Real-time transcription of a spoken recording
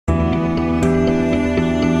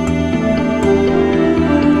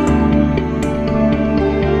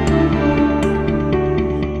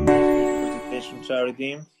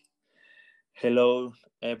Hello,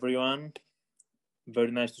 everyone.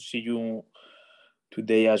 Very nice to see you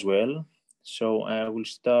today as well. So I will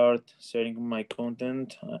start sharing my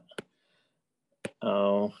content.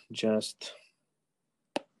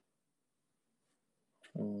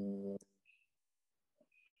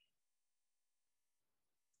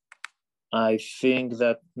 I think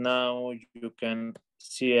that now you can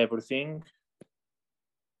see everything.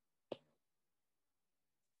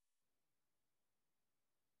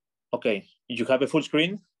 Okay, you have a full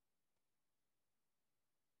screen?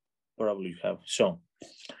 Probably you have. So,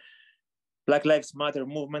 Black Lives Matter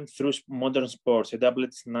movement through modern sports, a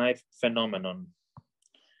double-knife phenomenon.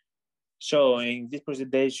 So in this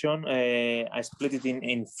presentation, I split it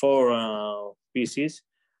in four pieces.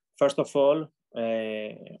 First of all,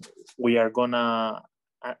 I'm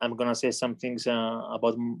gonna say some things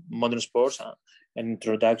about modern sports, an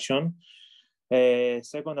introduction.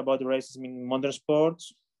 Second, about racism in modern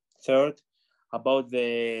sports. Third, about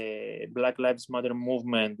the Black Lives Matter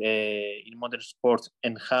movement in modern sports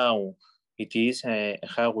and how it is,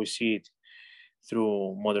 how we see it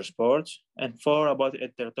through modern sports. And four, about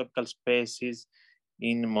heterotopical spaces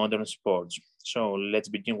in modern sports. So let's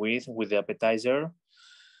begin with the appetizer.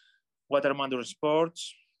 What are modern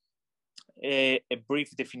sports? A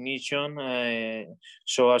brief definition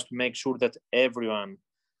so as to make sure that everyone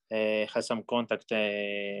has some contact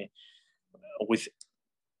with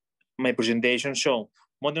my presentation. So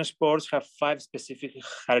modern sports have 5 specific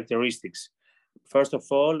characteristics. First of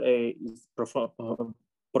all, is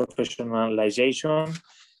professionalization.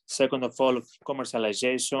 Second of all,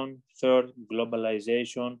 commercialization. Third,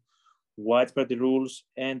 globalization, widespread rules,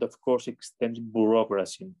 and of course, extensive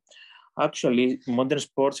bureaucracy. Actually, modern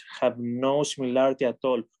sports have no similarity at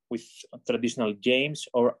all with traditional games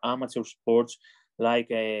or amateur sports like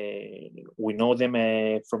we know them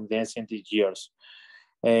from the ancient years.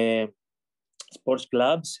 Sports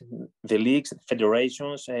clubs, the leagues,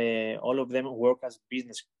 federations, all of them work as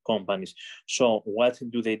business companies. So what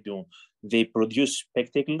do? They produce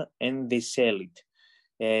spectacle and they sell it.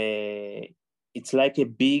 It's like a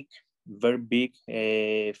big, very big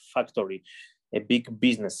factory, a big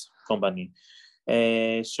business company.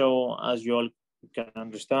 So as you all can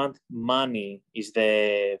understand, money is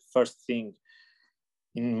the first thing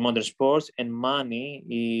in modern sports, and money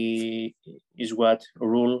is what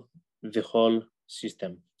rule the whole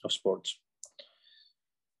system of sports.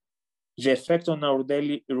 The effect on our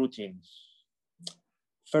daily routine.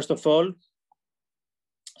 First of all,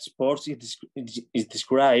 sports is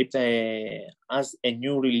described as a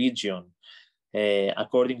new religion,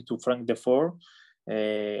 according to Frank Defort,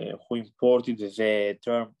 who imported the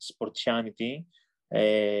term sportianity,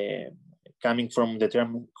 coming from the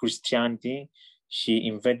term Christianity. He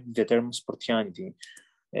invented the term sportianity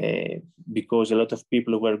because a lot of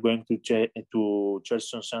people were going to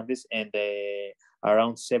church on Sundays, and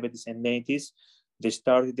around 70s and 80s, they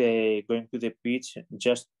started going to the pitch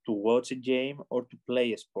just to watch a game or to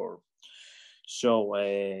play a sport. So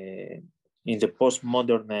in the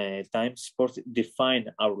postmodern times, sports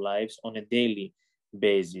define our lives on a daily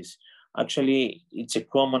basis. Actually, it's a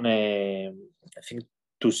common thing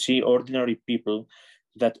to see ordinary people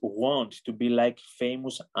that want to be like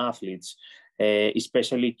famous athletes,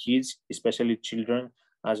 especially kids, especially children.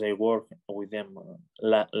 As I work with them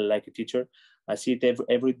like a teacher, I see it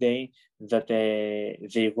every day that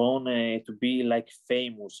they want to be like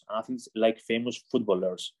famous athletes, like famous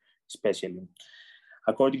footballers, especially.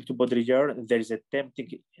 According to Baudrillard, there is a tempting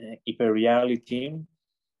hyperreality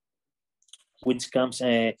which comes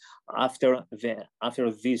after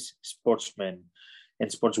these sportsmen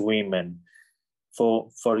and sportswomen.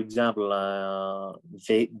 For example,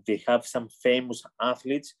 they have some famous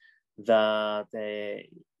athletes that,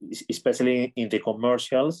 especially in the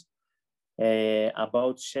commercials,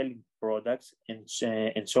 about selling products, and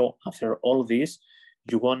so after all this,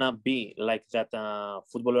 you wanna be like that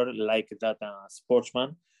footballer, like that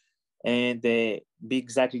sportsman, and be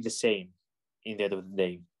exactly the same in the end of the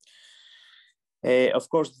day. Of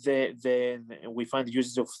course, we find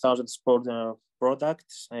uses of thousands of sport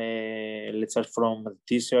products. Let's start from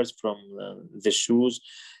t-shirts, from the shoes,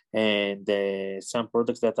 and some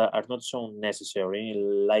products that are not so necessary,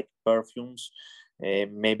 like perfumes.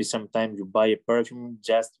 Maybe sometimes you buy a perfume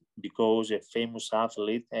just because a famous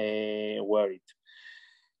athlete wear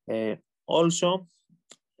it. Also,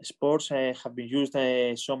 sports have been used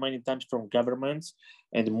so many times from governments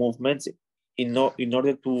and movements in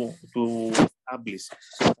order to establish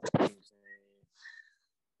things.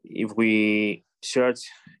 If we search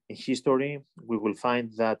in history, we will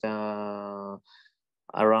find that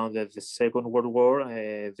around the Second World War,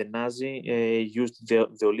 the Nazi used the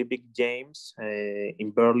Olympic Games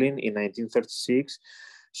in Berlin in 1936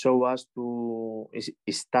 so as to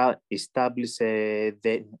establish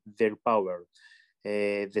their power.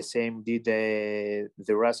 The same did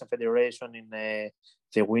the Russian Federation in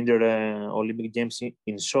the Winter Olympic Games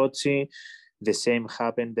in Sochi. The same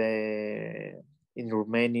happened in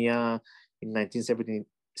Romania in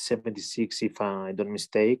 1976, if I don't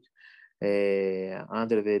mistake.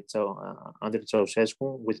 Under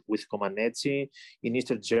Ceausescu with Comaneci, in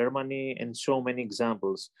Eastern Germany, and so many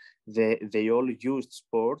examples. They all used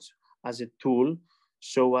sports as a tool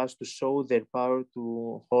so as to show their power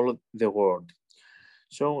to whole the world.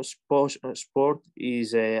 So sport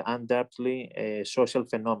is undoubtedly a social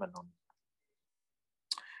phenomenon.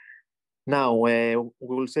 Now, we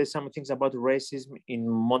will say some things about racism in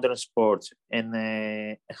modern sports and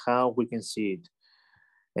how we can see it.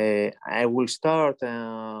 I will start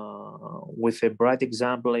with a bright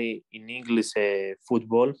example in English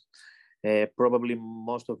football. Probably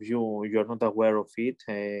most of you're not aware of it.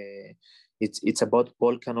 It's about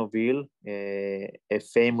Paul Canoville, a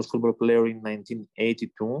famous football player in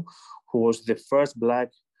 1982, who was the first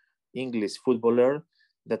Black English footballer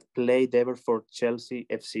that played ever for Chelsea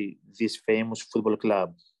FC, this famous football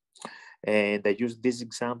club. And I use this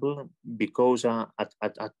example because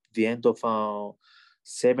at the end of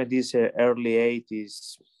 70s, early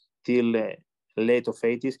 80s, till late of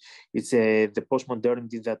 80s, it's the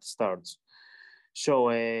postmodernity that starts. So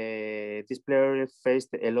this player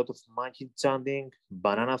faced a lot of monkey chanting,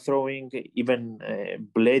 banana throwing, even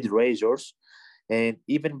blade razors, and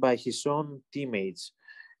even by his own teammates.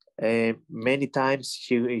 Many times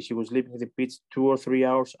he was leaving the pitch 2 or 3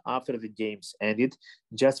 hours after the games ended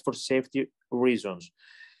just for safety reasons.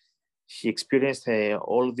 He experienced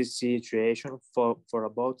all this situation for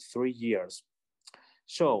about 3 years.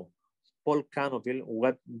 So Paul Canoville,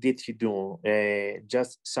 what did he do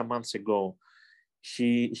just some months ago?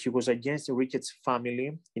 He was against the Ricketts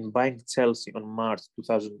family in buying Chelsea on March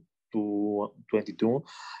 2022,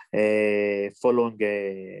 following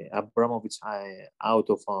Abramovich out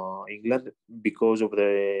of England because of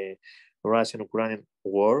the Russian-Ukrainian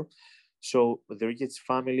war. So the Ricketts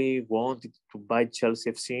family wanted to buy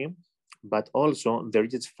Chelsea FC, but also the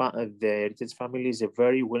Ricketts family is a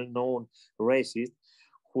very well-known racist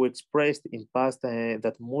who expressed in past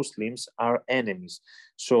that Muslims are enemies.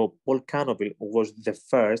 So Paul Canoville was the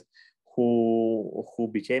first who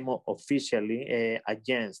became officially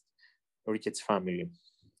against Ricketts family.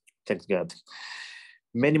 Thank God.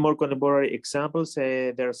 Many more contemporary examples.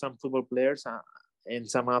 There are some football players and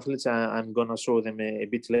some athletes. I'm gonna show them a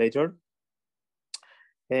bit later.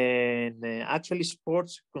 And actually,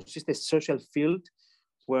 sports consist of a social field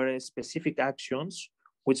where specific actions,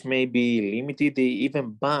 which may be limited,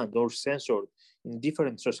 even banned or censored in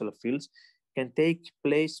different social fields, can take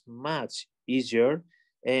place much easier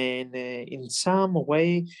and in some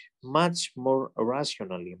way much more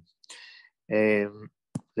rationally.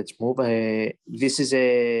 Let's move. This is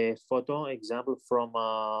a photo example from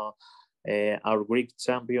our Greek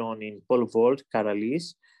champion in pole vault,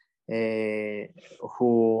 Karalis,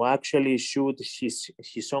 who actually sued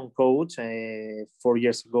his own coach 4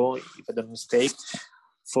 years ago, if I don't mistake,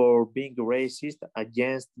 for being racist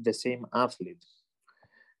against the same athlete.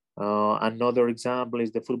 Another example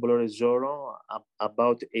is the footballer Zorro,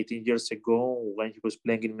 about 18 years ago when he was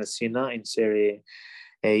playing in Messina in Serie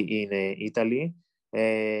A in Italy.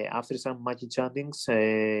 After some monkey chantings,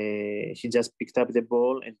 he just picked up the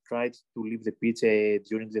ball and tried to leave the pitch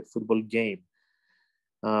during the football game.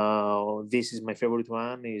 This is my favorite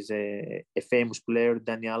one, is a famous player,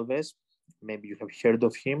 Dani Alves. Maybe you have heard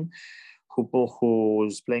of him, who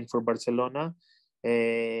was playing for Barcelona.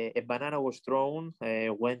 A banana was thrown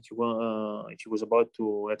when he was about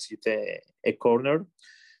to exit a corner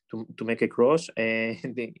to make a cross,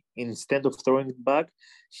 and instead of throwing it back,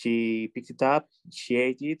 he picked it up, he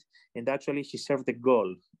ate it, and actually he served the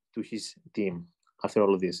goal to his team after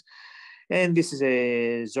all of this. And this is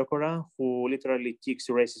a Zokora who literally kicks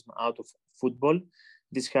racism out of football.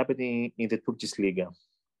 This happened in the Turkish Liga.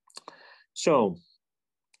 So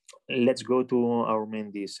let's go to our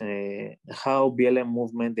main dish, how BLM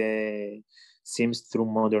movement seems through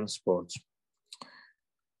modern sports.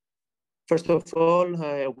 First of all,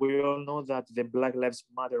 we all know that the Black Lives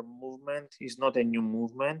Matter movement is not a new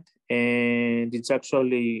movement, and it's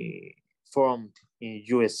actually formed in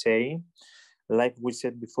USA. Like we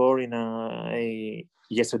said before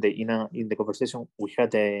yesterday in the conversation we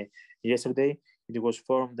had yesterday, it was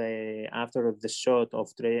formed after the shot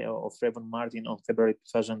of Trayvon Martin on February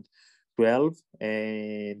 2022 12,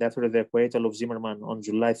 and after the acquittal of Zimmerman on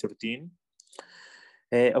July 13.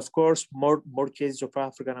 Of course, more cases of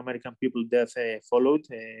African American people death followed.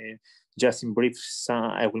 Just in brief,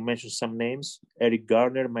 I will mention some names: Eric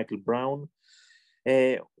Garner, Michael Brown.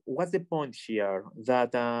 What's the point here?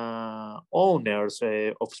 That owners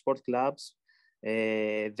of sport clubs,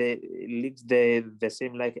 the leagues, the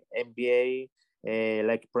same like NBA,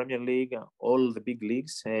 like Premier League, all the big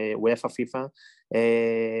leagues, UEFA, FIFA,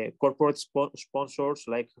 corporate sponsors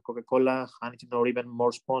like Coca-Cola, Heineken, or even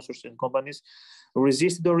more sponsors and companies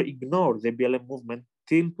resisted or ignored the BLM movement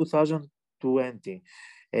till 2020.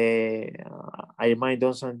 I remind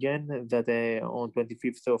once again that on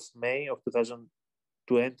 25th of May of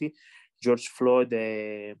 2020, George Floyd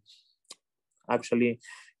actually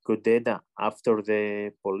got dead after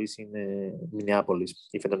the police in Minneapolis,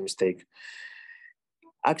 if I'm not mistaken.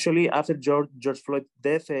 Actually, after George Floyd's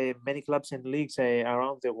death, many clubs and leagues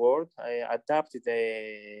around the world adapted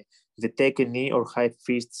the take a knee or high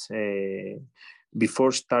fists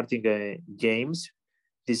before starting games.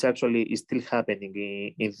 This actually is still happening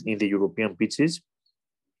in the European pitches.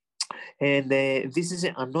 And this is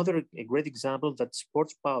another great example that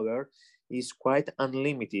sports power is quite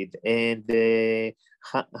unlimited, and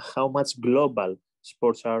how much global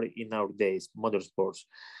sports are in our days, modern sports.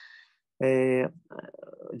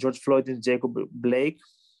 George Floyd and Jacob Blake.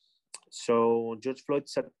 So George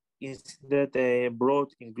Floyd's incident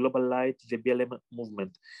brought in global light the BLM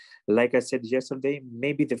movement. Like I said yesterday,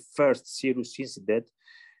 maybe the first serious incident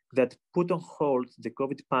that put on hold the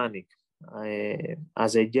COVID panic.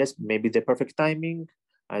 As I guess, maybe the perfect timing,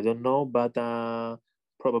 I don't know, but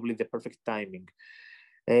probably the perfect timing.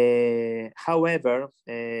 However,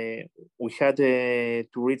 we had to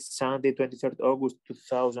reach Sunday, 23rd August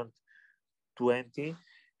 2020,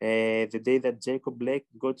 the day that Jacob Blake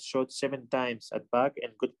got shot 7 times at back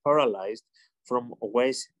and got paralyzed from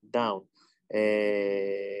waist down.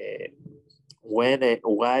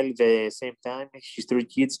 While the same time, his 3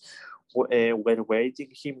 kids were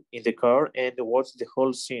waiting him in the car and watched the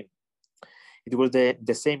whole scene. It was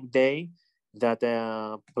the same day that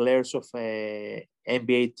players of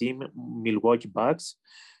NBA team Milwaukee Bucks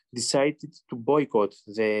decided to boycott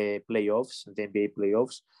the NBA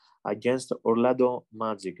playoffs against Orlando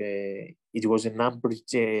Magic. It was an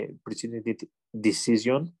unprecedented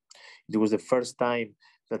decision. It was the first time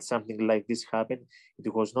that something like this happened.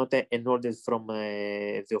 It was not an order from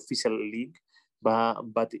the official league,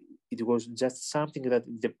 but it was just something that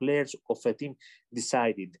the players of a team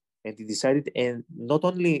decided. And they decided, and not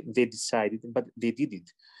only they decided, but they did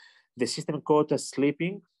it. The system caught us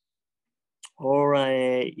sleeping, or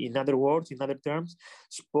in other words, in other terms,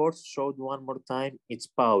 sports showed one more time its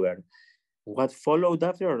power. What followed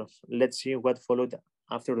after? Let's see what followed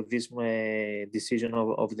after this decision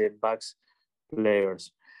of the Bucks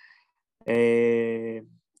players.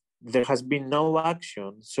 There has been no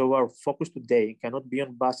action, so our focus today cannot be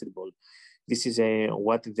on basketball. This is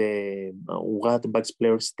what Bucks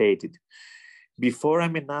players stated. Before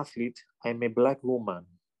I'm an athlete, I'm a Black woman.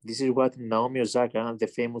 This is what Naomi Osaka, the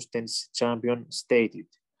famous tennis champion, stated.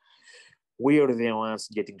 We are the ones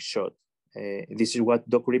getting shot. This is what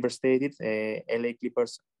Doc Rivers stated, LA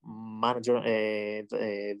Clippers manager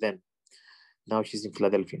then. Now he's in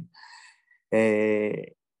Philadelphia.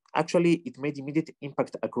 Actually, it made immediate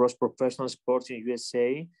impact across professional sports in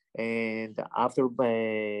USA. And after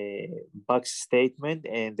Buck's statement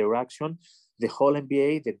and their action, the whole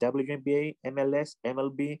NBA, the WNBA, MLS,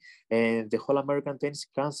 MLB, and the whole American tennis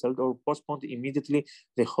canceled or postponed immediately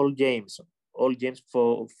the whole games, all games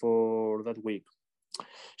for that week.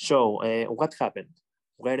 So what happened?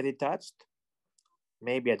 Were they touched?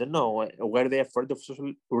 Maybe, I don't know. Were they afraid of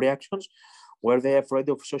social reactions? Were they afraid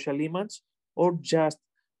of social image? Or just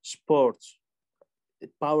sports? The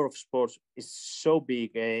power of sports is so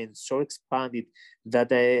big and so expanded that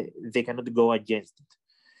they cannot go against it.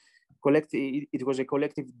 It was a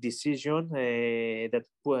collective decision that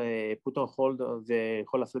put on hold of the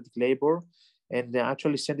whole athletic labor and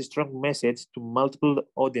actually sent a strong message to multiple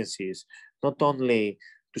audiences, not only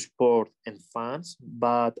to sport and fans,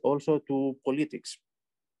 but also to politics.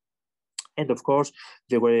 And of course,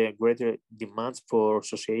 there were greater demands for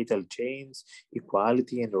societal change,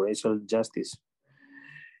 equality, and racial justice.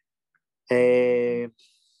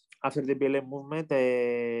 After the BLM movement,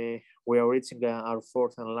 we are reaching our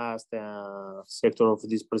fourth and last sector of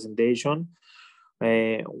this presentation.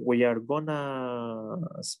 We are gonna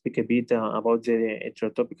speak a bit about the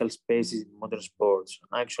heterotopical spaces in modern sports.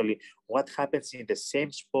 Actually, what happens in the same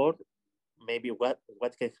sport, maybe what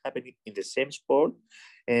can happen in the same sport,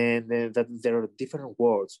 and that there are different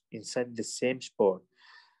worlds inside the same sport.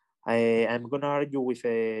 I'm going to argue with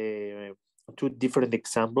two different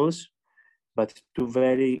examples, but two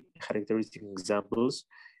very characteristic examples.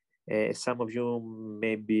 Some of you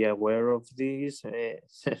may be aware of these,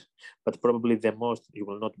 but probably the most you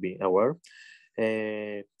will not be aware.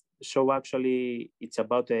 So actually, it's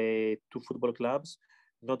about two football clubs,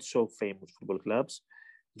 not so famous football clubs.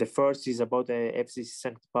 The first is about FC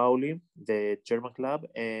St. Pauli, the German club,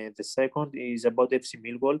 and the second is about FC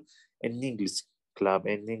Millwall, an English club,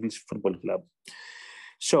 an English football club.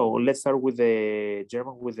 So let's start with the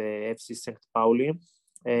German, with the FC St. Pauli.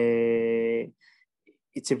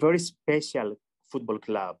 It's a very special football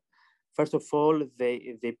club. First of all,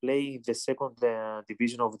 they play in the second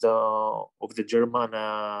division of the German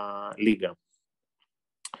Liga.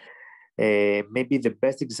 Maybe the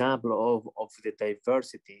best example of the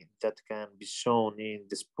diversity that can be shown in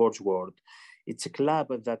the sports world. It's a club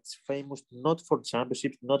that's famous not for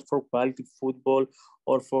championships, not for quality football,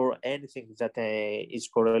 or for anything that is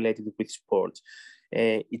correlated with sports.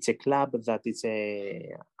 It's a club that is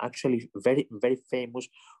actually very, very famous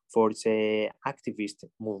for its activist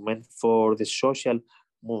movement, for the social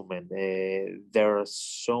movement. There are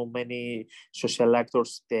so many social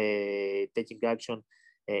actors taking action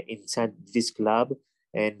inside this club,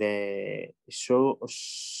 and so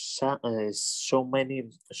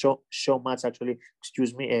much actually,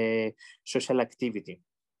 excuse me, social activity.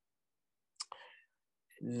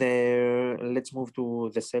 Let's move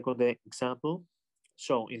to the second example.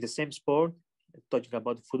 So in the same sport, talking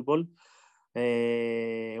about football,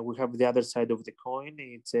 we have the other side of the coin.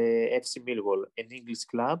 It's FC Millwall, an English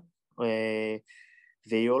club.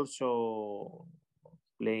 They also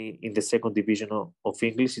play in the second division of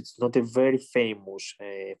English. It's not a very famous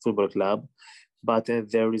football club, but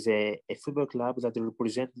there is a football club that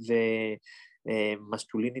represents the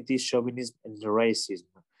masculinity, chauvinism, and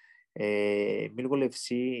racism. Millwall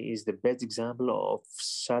FC is the best example of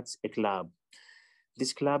such a club.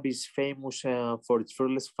 This club is famous for its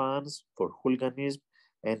fearless fans, for hooliganism,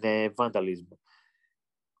 and vandalism.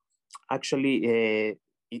 Actually,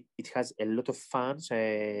 it has a lot of fans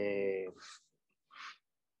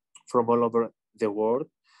from all over the world,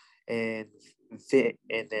 and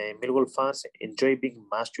Millwall fans enjoy being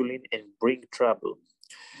masculine and bring trouble.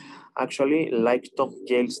 Actually, like Tom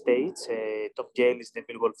Gale states, Tom Gale is the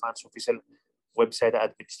Millwall fans' official website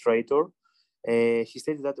administrator. He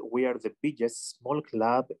stated that we are the biggest small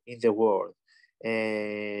club in the world.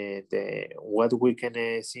 And what we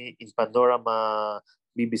can see in Panorama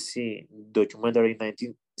BBC documentary in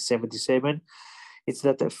 1977, it's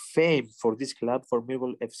that the fame for this club, for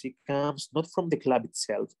Millwall FC, comes not from the club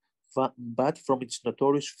itself, but from its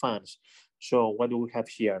notorious fans. So what do we have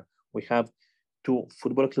here? We have two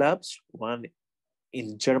football clubs, one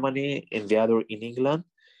in Germany and the other in England.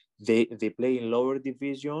 They play in lower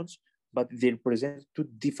divisions, but they represent two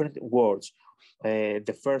different worlds.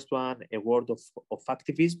 The first one, a world of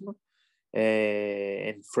activism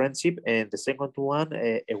and friendship, and the second one,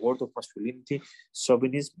 a world of masculinity,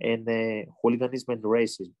 chauvinism, and hooliganism and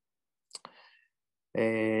racism.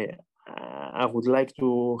 I would like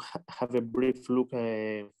to have a brief look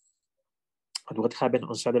at what happened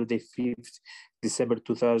on Saturday, 5th December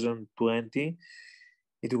 2020.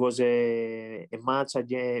 It was a match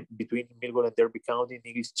again between Millwall and Derby County in the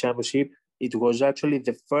English Championship. It was actually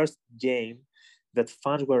the first game that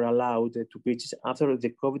fans were allowed to pitches after the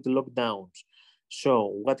COVID lockdowns. So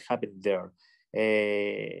what happened there?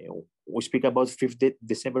 We speak about 5th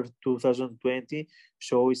December 2020,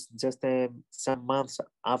 so it's just some months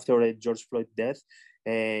after George Floyd death,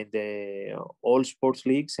 and all sports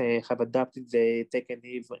leagues have adopted the take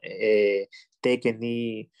a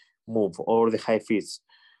knee move, or the high fists.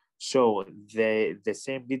 So the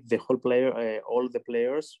same did the whole all the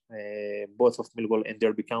players, both of Millwall and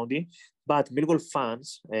Derby County. But Millwall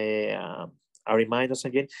fans, I remind us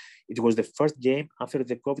again, it was the first game after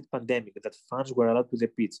the COVID pandemic that fans were allowed to the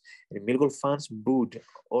pitch. And Millwall fans booed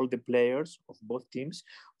all the players of both teams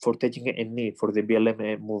for taking a knee for the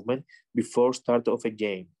BLM movement before start of a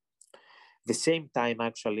game. The same time,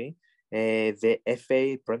 actually, the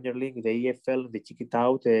FA, Premier League, the EFL, they kick it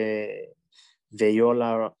out. They all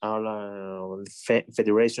are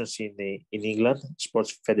federations in England,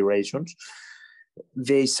 sports federations.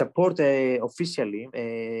 They support officially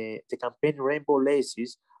the campaign Rainbow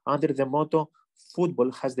Laces under the motto,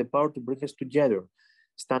 "Football has the power to bring us together,"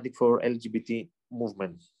 standing for LGBT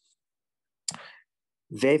movement.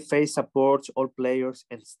 The FA supports all players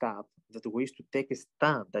and staff that wish to take a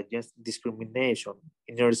stand against discrimination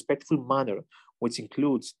in a respectful manner, which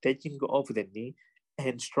includes taking off the knee,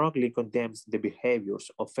 and strongly condemns the behaviors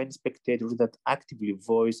of any spectators that actively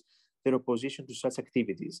voice their opposition to such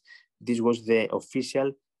activities. This was the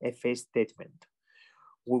official FA statement.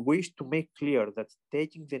 We wish to make clear that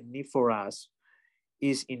taking the knee for us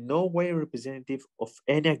is in no way representative of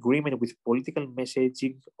any agreement with political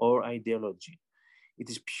messaging or ideology. It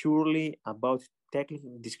is purely about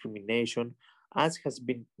tackling discrimination, as has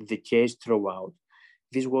been the case throughout.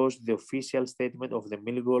 This was the official statement of the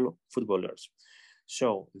Millwall footballers.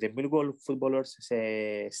 So the Millwall footballers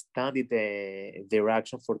studied their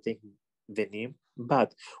action for taking the knee.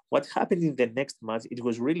 But what happened in the next match, it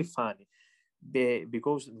was really funny.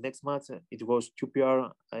 Because next match it was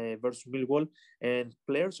QPR versus Millwall, and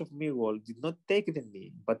players of Millwall did not take the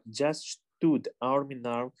knee, but just stood arm in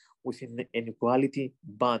arm with an equality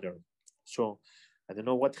banner. So I don't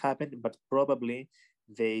know what happened, but probably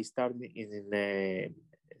they started in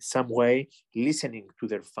some way listening to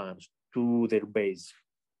their fans, to their base.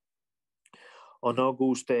 On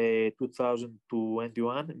August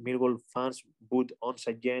 2021, Millwall fans booed once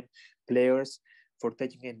again players for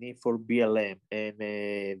taking a knee for BLM. And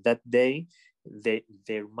that day,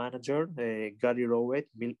 their manager, Gary Rowett,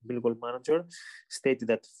 Millwall manager, stated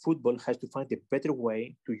that football has to find a better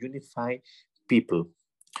way to unify people.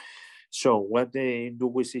 So what do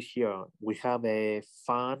we see here? We have a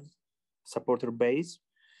fan supporter base,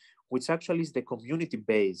 which actually is the community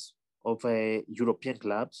base of European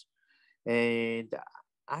clubs. And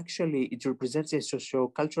actually, it represents a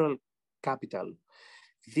socio-cultural capital.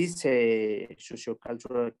 This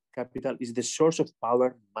socio-cultural capital is the source of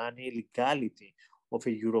power, money, legality of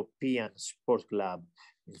a European sport club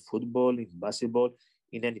in football, in basketball,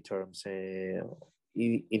 in any terms, in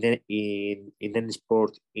any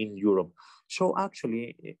sport in Europe. So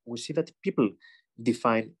actually, we see that people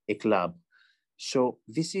define a club. So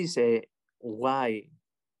this is why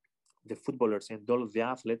the footballers and all of the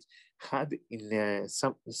athletes had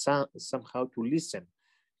somehow to listen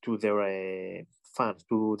to their fans,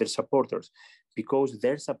 to their supporters, because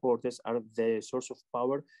their supporters are the source of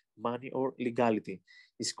power, money, or legality.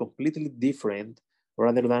 It's completely different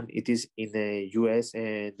rather than it is in the US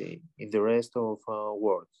and in the rest of the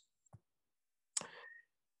world.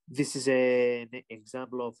 This is an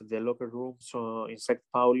example of the locker rooms in St.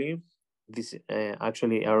 Pauli. This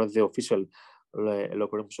actually are the official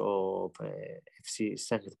locker rooms of FC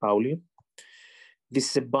St. Pauli. This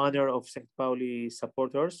is a banner of St. Pauli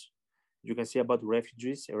supporters. You can see about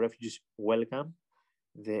refugees welcome.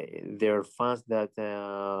 They're fans that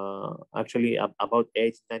actually about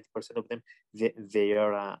 80-90% of them, they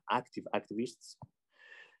are active activists.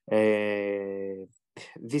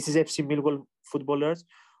 This is FC Millwall footballers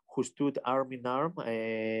who stood arm in arm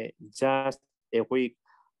just a week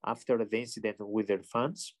after the incident with their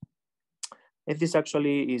fans. And this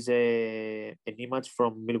actually is an image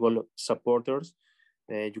from Millwall supporters.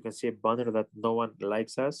 You can see a banner that no one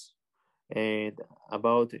likes us. And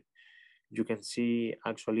about, you can see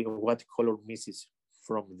actually what color misses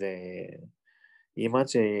from the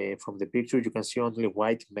image, from the picture. You can see only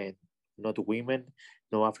white men, not women,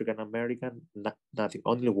 no African American, nothing,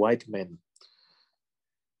 only white men.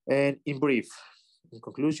 And in brief, in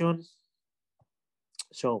conclusion,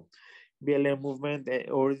 so BLM movement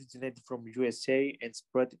originated from USA and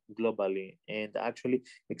spread globally and actually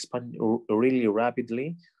expanded really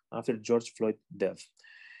rapidly after George Floyd's death.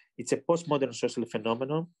 It's a postmodern social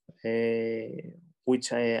phenomenon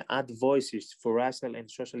which add voices for racial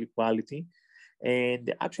and social equality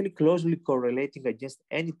and actually closely correlating against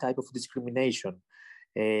any type of discrimination.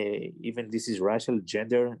 Even this is racial,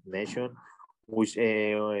 gender, nation, which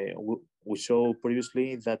we saw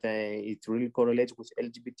previously that it really correlates with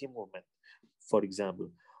LGBT movement, for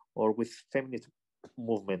example, or with feminist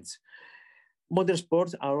movements. Modern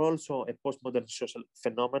sports are also a postmodern social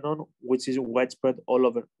phenomenon, which is widespread all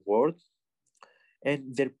over the world,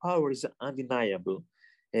 and their power is undeniable.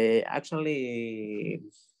 Actually,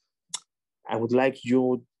 I would like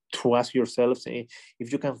you to ask yourselves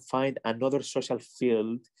if you can find another social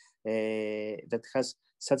field that has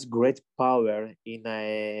such great power in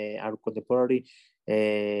our contemporary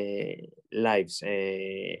lives.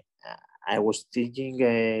 I was thinking,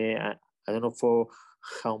 I don't know for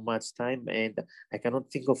how much time, and I cannot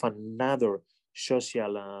think of another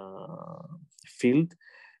social field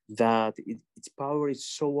that its power is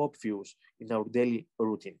so obvious in our daily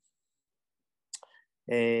routine.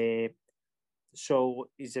 So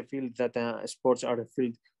it's a field that sports are a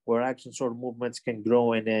field where actions or movements can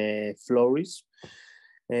grow and flourish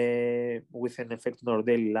with an effect on our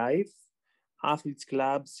daily life. Athletes,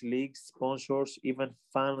 clubs, leagues, sponsors, even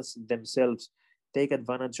fans themselves take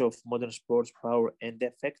advantage of modern sports power and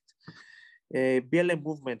effect. BLM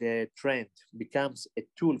movement trend becomes a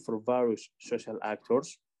tool for various social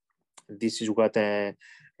actors. This is what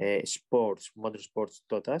modern sports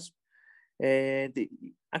taught us.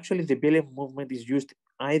 Actually, the BLM movement is used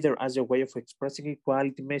either as a way of expressing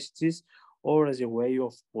equality messages or as a way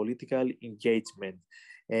of political engagement.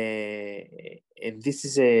 And this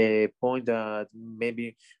is a point that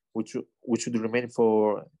maybe we should remain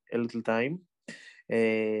for a little time,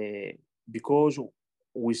 because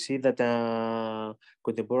we see that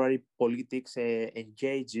contemporary politics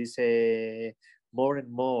engages more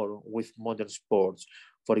and more with modern sports.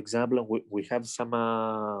 For example, we have some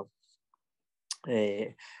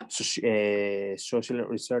social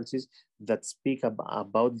researches that speak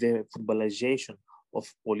about the footballization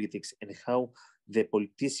of politics and how the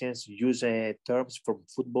politicians use terms from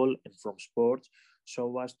football and from sports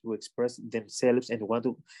so as to express themselves and what they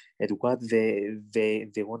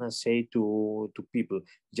want to say to people,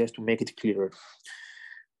 just to make it clearer.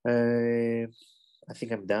 I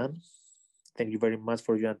think I'm done. Thank you very much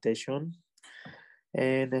for your attention,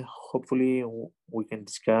 and hopefully we can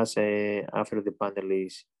discuss after the panel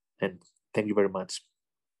is. And thank you very much.